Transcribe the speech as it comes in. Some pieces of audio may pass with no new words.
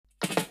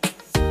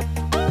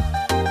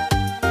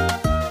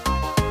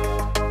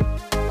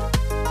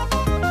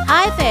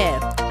Hi there,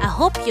 I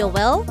hope you're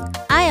well.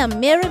 I am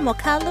Mary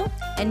Mokalu,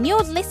 and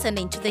you're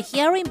listening to the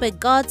Hearing by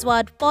God's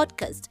Word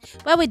podcast,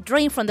 where we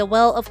drink from the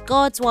well of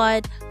God's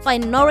Word,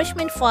 find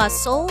nourishment for our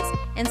souls,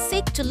 and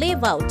seek to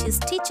live out His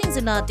teachings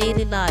in our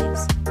daily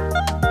lives.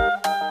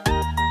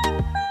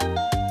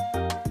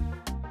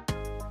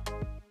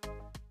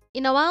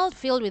 In a world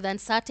filled with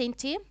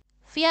uncertainty,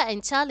 fear,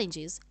 and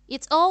challenges,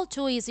 it's all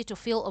too easy to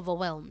feel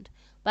overwhelmed.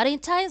 But in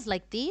times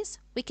like these,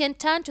 we can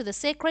turn to the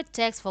sacred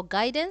text for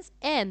guidance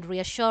and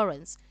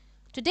reassurance.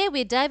 Today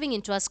we're diving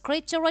into a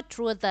scriptural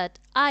truth that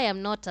I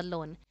am not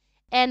alone.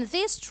 And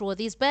this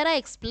truth is better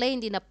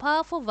explained in a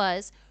powerful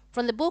verse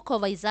from the book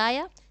of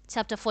Isaiah,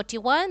 chapter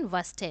 41,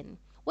 verse 10,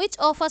 which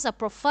offers a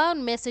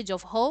profound message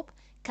of hope,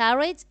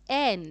 courage,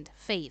 and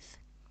faith.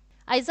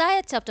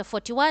 Isaiah chapter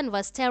 41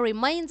 verse 10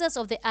 reminds us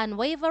of the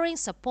unwavering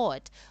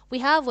support we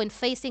have when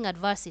facing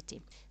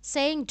adversity,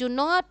 saying, "Do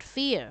not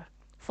fear,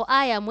 for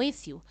I am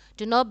with you.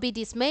 Do not be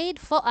dismayed,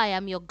 for I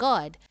am your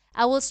God.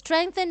 I will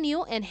strengthen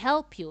you and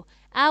help you.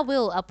 I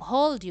will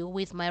uphold you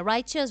with my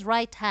righteous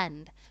right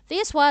hand."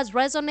 These words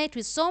resonate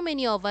with so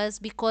many of us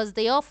because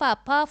they offer a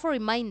powerful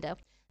reminder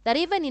that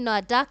even in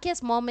our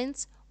darkest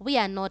moments, we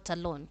are not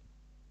alone.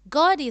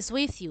 God is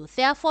with you,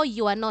 therefore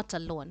you are not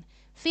alone.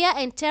 Fear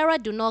and terror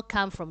do not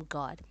come from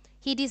God.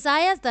 He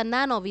desires that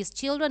none of His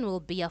children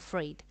will be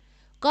afraid.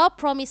 God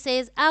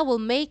promises, "I will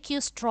make you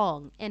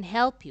strong and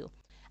help you.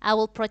 I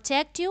will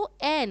protect you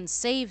and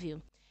save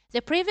you."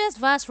 The previous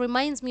verse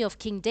reminds me of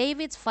King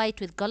David's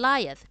fight with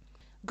Goliath.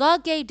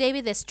 God gave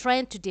David the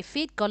strength to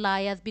defeat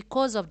Goliath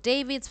because of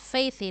David's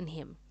faith in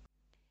Him.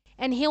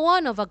 And he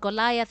won over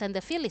Goliath and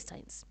the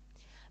Philistines.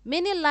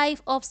 Many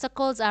life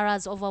obstacles are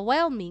as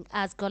overwhelming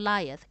as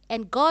Goliath,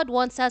 and God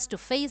wants us to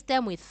face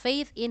them with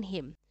faith in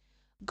Him.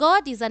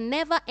 God is a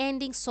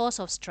never-ending source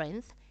of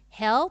strength,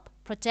 help,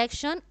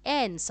 protection,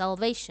 and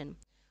salvation.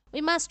 We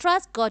must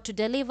trust God to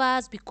deliver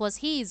us because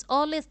He is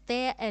always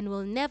there and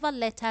will never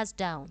let us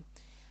down.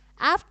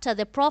 After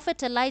the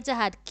prophet Elijah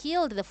had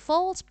killed the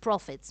false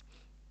prophets,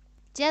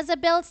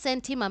 Jezebel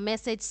sent him a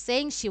message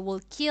saying she will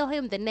kill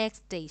him the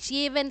next day.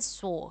 She even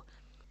swore.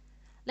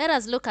 Let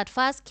us look at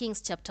 1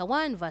 Kings chapter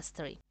 1 verse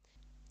 3.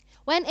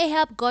 When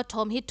Ahab got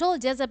home, he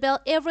told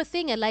Jezebel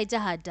everything Elijah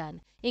had done,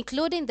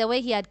 including the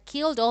way he had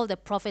killed all the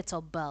prophets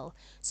of Baal.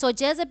 So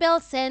Jezebel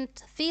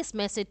sent this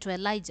message to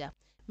Elijah: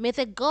 "May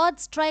the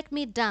gods strike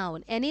me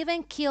down and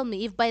even kill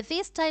me if by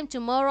this time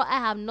tomorrow I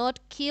have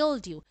not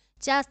killed you,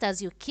 just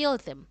as you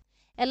killed them."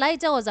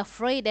 Elijah was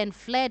afraid and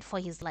fled for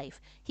his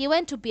life. He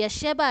went to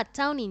Beersheba, a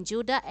town in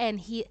Judah, and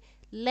he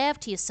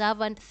left his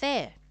servant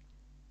there.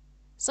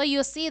 So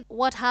you see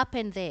what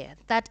happened there,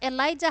 that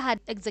Elijah had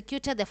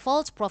executed the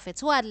false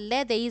prophets who had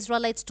led the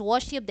Israelites to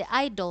worship the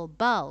idol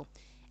Baal.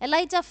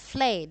 Elijah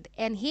fled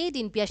and hid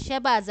in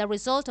Beersheba as a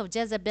result of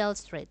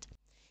Jezebel's threat.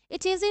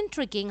 It is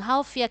intriguing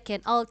how fear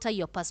can alter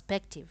your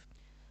perspective.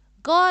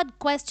 God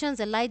questions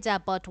Elijah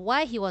about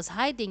why he was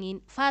hiding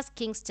in 1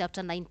 Kings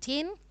chapter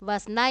 19,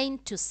 verse 9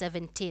 to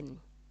 17.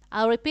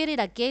 I'll repeat it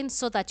again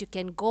so that you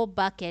can go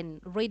back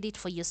and read it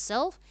for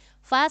yourself.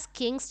 1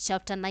 Kings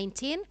chapter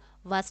 19,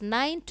 verse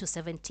 9 to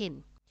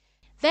 17.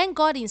 Then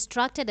God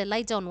instructed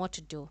Elijah on what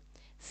to do.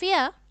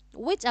 Fear,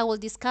 which I will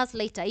discuss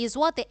later, is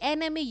what the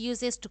enemy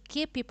uses to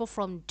keep people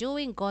from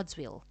doing God's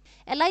will.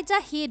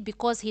 Elijah hid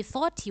because he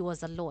thought he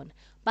was alone,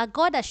 but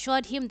God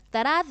assured him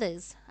that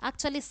others,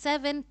 actually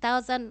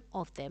 7,000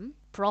 of them,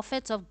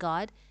 prophets of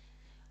God,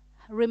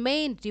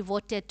 remained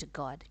devoted to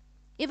God.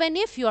 Even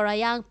if you are a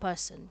young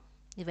person,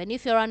 even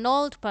if you're an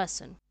old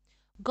person,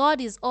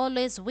 God is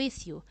always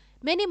with you.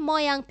 Many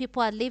more young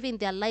people are living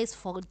their lives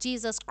for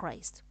Jesus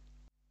Christ.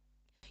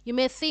 You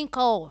may think,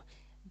 "Oh,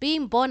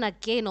 being born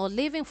again or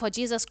living for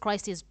Jesus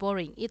Christ is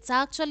boring." It's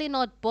actually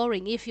not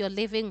boring if you're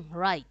living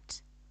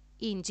right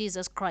in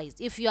Jesus Christ.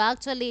 If you're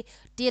actually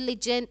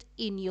diligent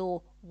in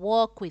your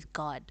walk with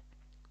God,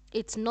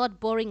 it's not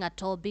boring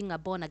at all being a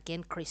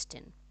born-again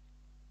Christian.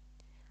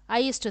 I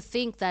used to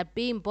think that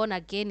being born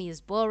again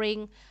is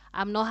boring.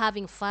 I'm not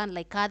having fun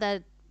like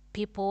other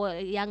people,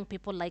 young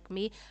people like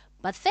me.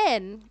 But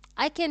then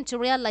I came to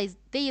realize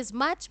there is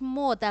much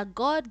more that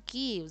God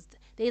gives.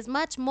 There is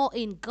much more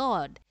in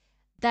God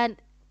than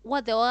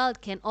what the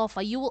world can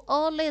offer. You will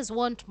always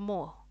want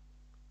more.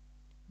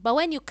 But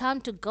when you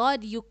come to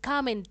God, you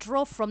come and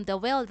draw from the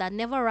well that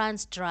never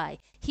runs dry.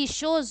 He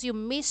shows you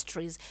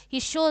mysteries. He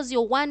shows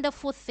you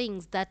wonderful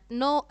things that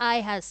no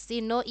eye has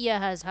seen, no ear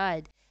has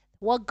heard.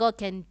 What God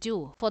can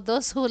do for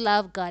those who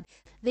love God.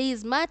 There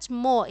is much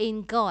more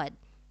in God.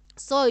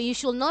 So you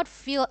should not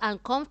feel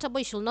uncomfortable.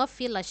 You should not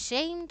feel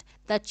ashamed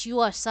that you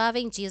are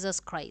serving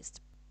Jesus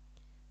Christ.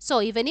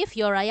 So even if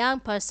you're a young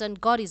person,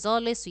 God is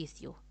always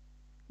with you.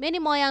 Many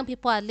more young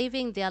people are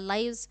living their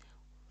lives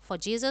for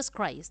Jesus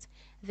Christ.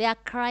 They are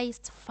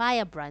Christ's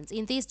firebrands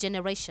in this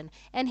generation,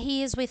 and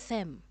He is with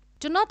them.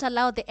 Do not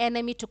allow the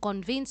enemy to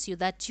convince you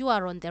that you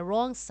are on the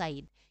wrong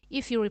side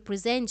if you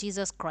represent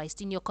Jesus Christ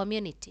in your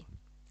community.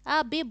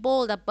 Be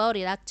bold about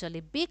it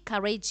actually. Be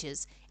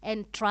courageous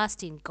and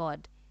trust in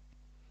God.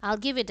 I'll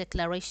give you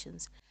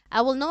declarations.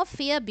 I will not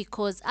fear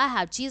because I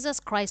have Jesus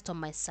Christ on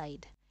my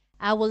side.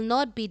 I will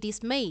not be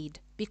dismayed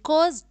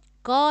because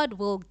God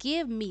will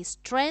give me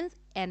strength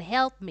and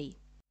help me.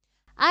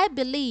 I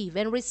believe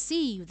and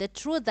receive the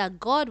truth that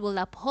God will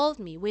uphold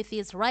me with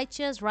His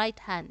righteous right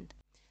hand.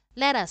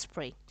 Let us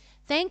pray.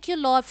 Thank you,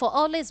 Lord, for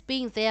always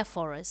being there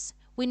for us.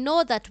 We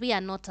know that we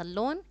are not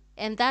alone,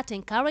 and that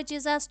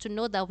encourages us to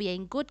know that we are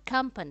in good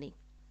company,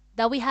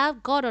 that we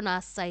have God on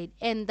our side,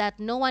 and that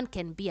no one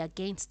can be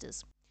against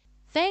us.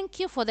 Thank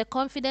you for the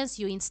confidence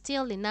you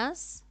instill in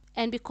us,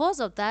 and because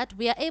of that,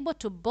 we are able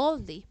to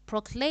boldly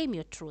proclaim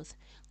your truth.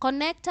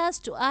 Connect us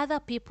to other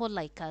people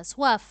like us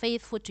who are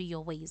faithful to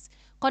your ways.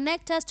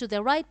 Connect us to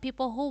the right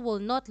people who will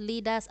not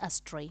lead us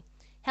astray.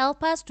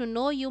 Help us to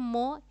know you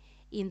more.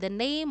 In the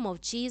name of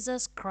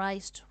Jesus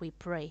Christ, we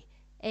pray.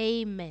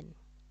 Amen.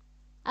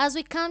 As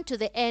we come to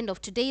the end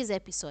of today's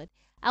episode,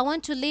 I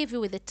want to leave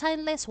you with the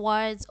timeless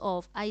words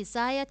of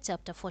Isaiah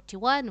chapter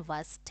 41,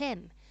 verse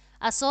 10,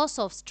 a source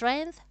of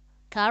strength,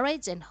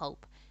 courage, and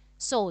hope.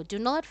 So do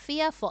not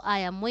fear, for I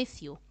am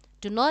with you.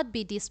 Do not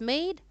be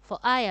dismayed, for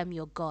I am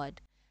your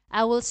God.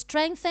 I will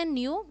strengthen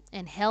you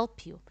and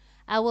help you.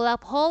 I will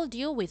uphold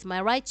you with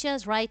my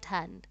righteous right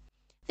hand.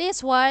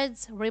 These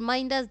words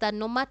remind us that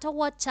no matter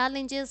what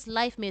challenges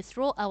life may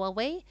throw our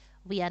way,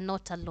 we are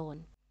not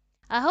alone.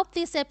 I hope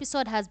this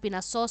episode has been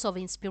a source of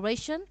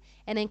inspiration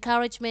and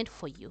encouragement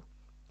for you.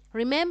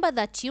 Remember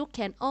that you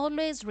can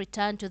always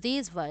return to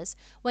this verse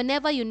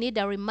whenever you need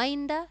a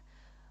reminder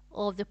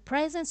of the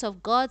presence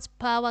of God's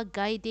power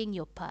guiding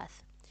your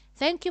path.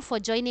 Thank you for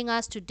joining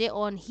us today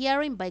on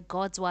Hearing by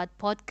God's Word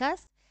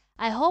podcast.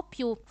 I hope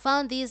you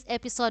found this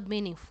episode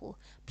meaningful.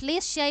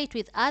 Please share it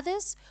with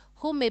others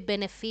who may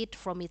benefit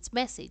from its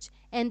message.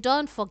 And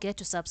don't forget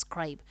to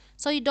subscribe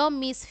so you don't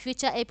miss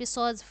future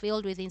episodes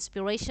filled with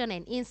inspiration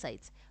and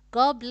insights.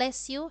 God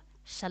bless you.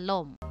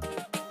 Shalom.